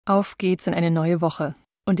Auf geht's in eine neue Woche.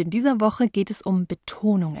 Und in dieser Woche geht es um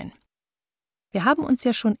Betonungen. Wir haben uns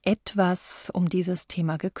ja schon etwas um dieses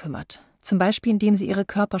Thema gekümmert. Zum Beispiel, indem Sie Ihre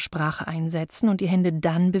Körpersprache einsetzen und die Hände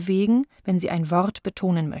dann bewegen, wenn Sie ein Wort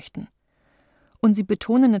betonen möchten. Und Sie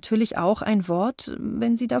betonen natürlich auch ein Wort,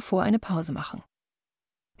 wenn Sie davor eine Pause machen.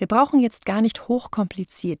 Wir brauchen jetzt gar nicht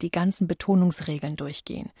hochkompliziert die ganzen Betonungsregeln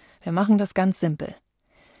durchgehen. Wir machen das ganz simpel.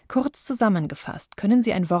 Kurz zusammengefasst können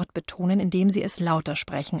Sie ein Wort betonen, indem Sie es lauter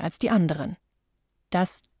sprechen als die anderen.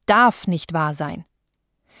 Das darf nicht wahr sein.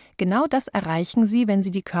 Genau das erreichen Sie, wenn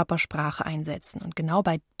Sie die Körpersprache einsetzen und genau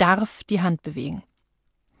bei darf die Hand bewegen.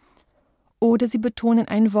 Oder Sie betonen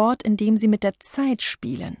ein Wort, indem Sie mit der Zeit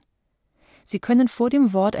spielen. Sie können vor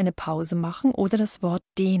dem Wort eine Pause machen oder das Wort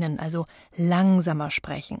dehnen, also langsamer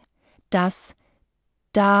sprechen. Das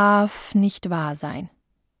darf nicht wahr sein.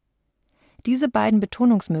 Diese beiden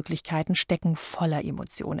Betonungsmöglichkeiten stecken voller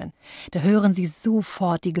Emotionen. Da hören Sie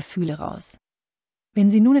sofort die Gefühle raus. Wenn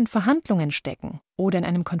Sie nun in Verhandlungen stecken oder in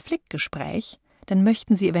einem Konfliktgespräch, dann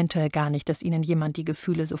möchten Sie eventuell gar nicht, dass Ihnen jemand die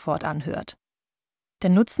Gefühle sofort anhört.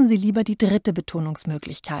 Dann nutzen Sie lieber die dritte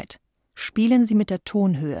Betonungsmöglichkeit. Spielen Sie mit der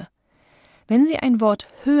Tonhöhe. Wenn Sie ein Wort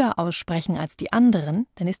höher aussprechen als die anderen,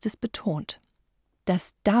 dann ist es betont.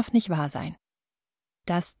 Das darf nicht wahr sein.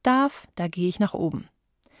 Das darf, da gehe ich nach oben.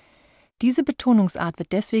 Diese Betonungsart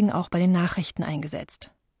wird deswegen auch bei den Nachrichten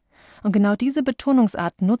eingesetzt. Und genau diese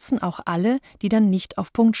Betonungsart nutzen auch alle, die dann nicht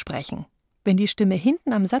auf Punkt sprechen. Wenn die Stimme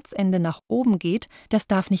hinten am Satzende nach oben geht, das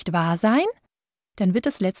darf nicht wahr sein, dann wird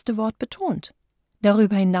das letzte Wort betont.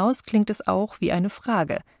 Darüber hinaus klingt es auch wie eine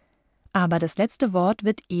Frage. Aber das letzte Wort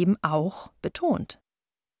wird eben auch betont.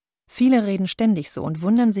 Viele reden ständig so und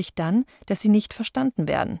wundern sich dann, dass sie nicht verstanden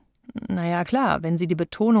werden. Naja, klar, wenn Sie die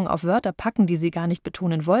Betonung auf Wörter packen, die Sie gar nicht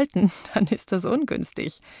betonen wollten, dann ist das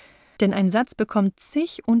ungünstig. Denn ein Satz bekommt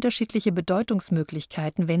zig unterschiedliche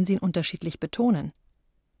Bedeutungsmöglichkeiten, wenn Sie ihn unterschiedlich betonen.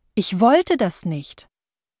 Ich wollte das nicht.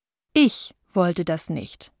 Ich wollte das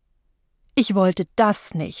nicht. Ich wollte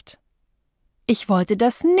das nicht. Ich wollte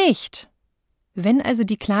das nicht. Wenn also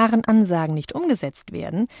die klaren Ansagen nicht umgesetzt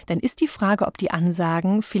werden, dann ist die Frage, ob die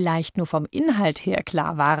Ansagen vielleicht nur vom Inhalt her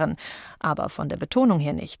klar waren, aber von der Betonung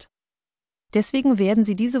her nicht. Deswegen werden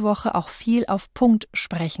Sie diese Woche auch viel auf Punkt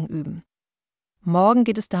sprechen üben. Morgen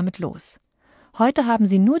geht es damit los. Heute haben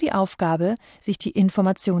Sie nur die Aufgabe, sich die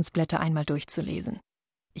Informationsblätter einmal durchzulesen.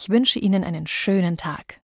 Ich wünsche Ihnen einen schönen Tag.